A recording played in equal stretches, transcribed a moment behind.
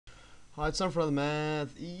Hi, it's time for another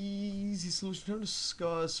math easy solution. Time to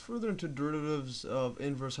discuss further into derivatives of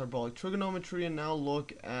inverse hyperbolic trigonometry, and now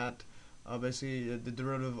look at basically the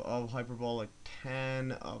derivative of hyperbolic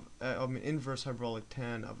tan of inverse hyperbolic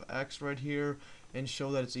tan of x right here, and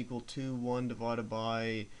show that it's equal to 1 divided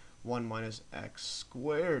by 1 minus x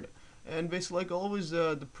squared. And basically, like always,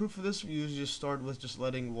 the proof of this we usually just start with just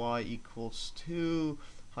letting y equals 2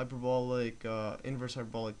 hyperbolic inverse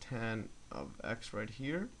hyperbolic tan of x right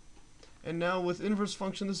here. And now with inverse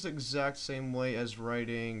function, this is the exact same way as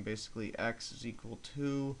writing basically x is equal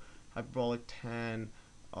to hyperbolic tan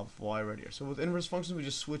of y right here. So with inverse functions, we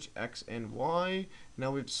just switch x and y.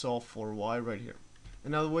 Now we have to solve for y right here.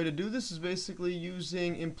 And now the way to do this is basically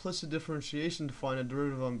using implicit differentiation to find a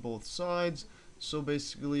derivative on both sides. So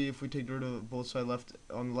basically, if we take derivative of both sides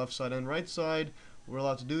on the left side and right side, we're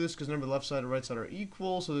allowed to do this because remember, left side and right side are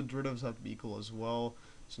equal, so the derivatives have to be equal as well.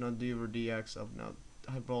 So now d over dx of now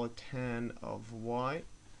hyperbolic tan of y.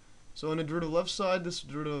 So on the derivative left side, this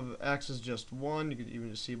derivative of x is just 1. You can even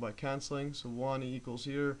just see by canceling. So 1 equals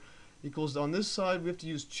here. Equals on this side, we have to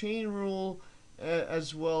use chain rule,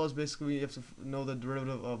 as well as basically we have to know the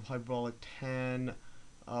derivative of hyperbolic tan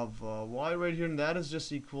of y right here. And that is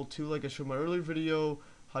just equal to, like I showed in my earlier video,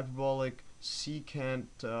 hyperbolic secant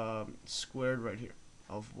squared right here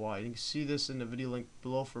of y. You can see this in the video link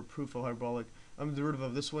below for proof of hyperbolic derivative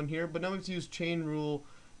of this one here. But now we have to use chain rule,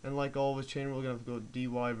 and like always, chain rule, we're going to have to go dy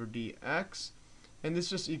over dx, and this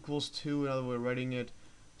just equals to another way of writing it.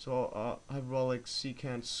 So hyperbolic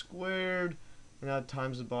secant squared, and that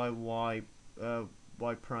times it by y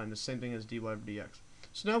prime, the same thing as dy over dx.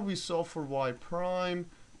 So now we solve for y prime.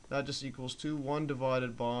 That just equals to 1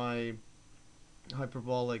 divided by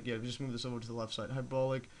hyperbolic, we just move this over to the left side,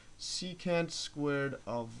 hyperbolic secant squared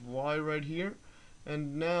of y right here.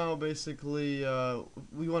 And now basically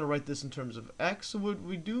we want to write this in terms of x. So what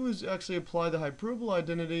we do is actually apply the hyperbole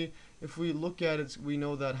identity. If we look at it, we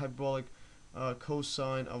know that hyperbolic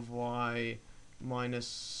cosine of y minus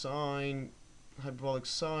sine, hyperbolic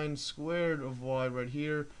sine squared of y right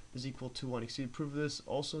here is equal to 1. You can see proof of this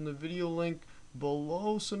also in the video link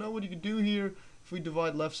below. So now what you can do here, if we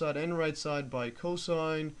divide left side and right side by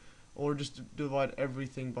cosine, or just divide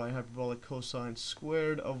everything by hyperbolic cosine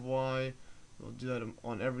squared of y, we'll do that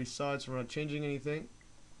on every side, so we're not changing anything.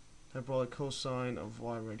 Hyperbolic cosine of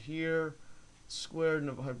y right here, squared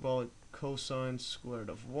of hyperbolic cosine squared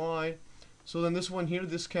of y. So then this one here,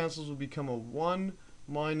 this cancels, will become a 1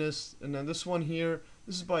 minus, and then this one here,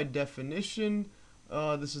 this is by definition.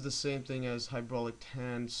 This is the same thing as hyperbolic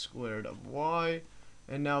tan squared of y.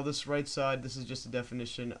 And now this right side, this is just a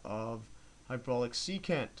definition of hyperbolic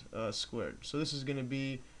secant squared. So this is going to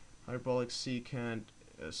be hyperbolic secant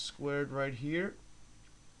squared right here.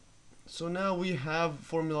 So now we have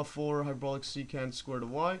formula for hyperbolic secant squared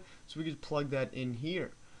of y, so we could plug that in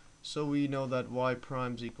here. So we know that y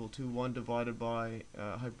prime is equal to 1 divided by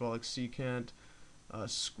hyperbolic secant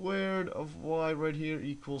squared of y right here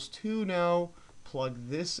equals 2. Now plug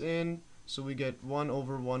this in, so we get 1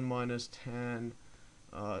 over 1 minus tan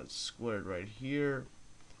squared right here.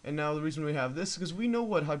 And now the reason we have this is because we know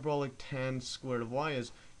what hyperbolic tan squared of y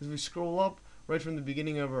is. As we scroll up, right from the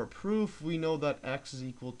beginning of our proof, we know that x is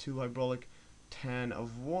equal to hyperbolic tan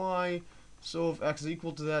of y. So if x is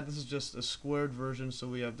equal to that, this is just a squared version, so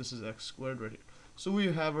we have this is x squared right here. So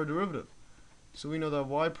we have our derivative. So we know that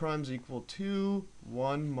y prime is equal to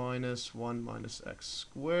 1 minus x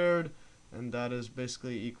squared, and that is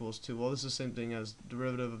basically equals to, well, this is the same thing as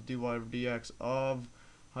derivative of dy over dx of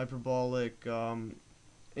hyperbolic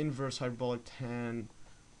inverse hyperbolic tan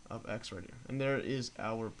of x right here. And there is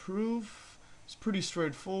our proof. It's pretty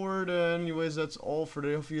straightforward. Anyways, that's all for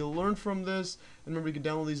today. Hopefully you'll learn from this. And remember, you can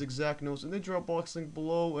download these exact notes in the Dropbox link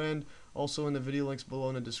below, and also in the video links below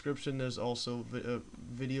in the description. There's also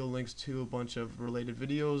video links to a bunch of related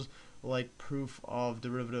videos, like proof of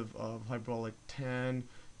derivative of hyperbolic tan,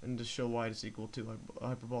 and to show why it's equal to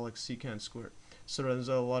hyperbolic secant squared. So there's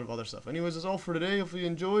a lot of other stuff. Anyways, that's all for today. Hopefully you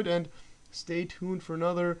enjoyed, and stay tuned for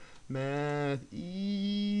another math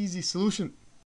easy solution.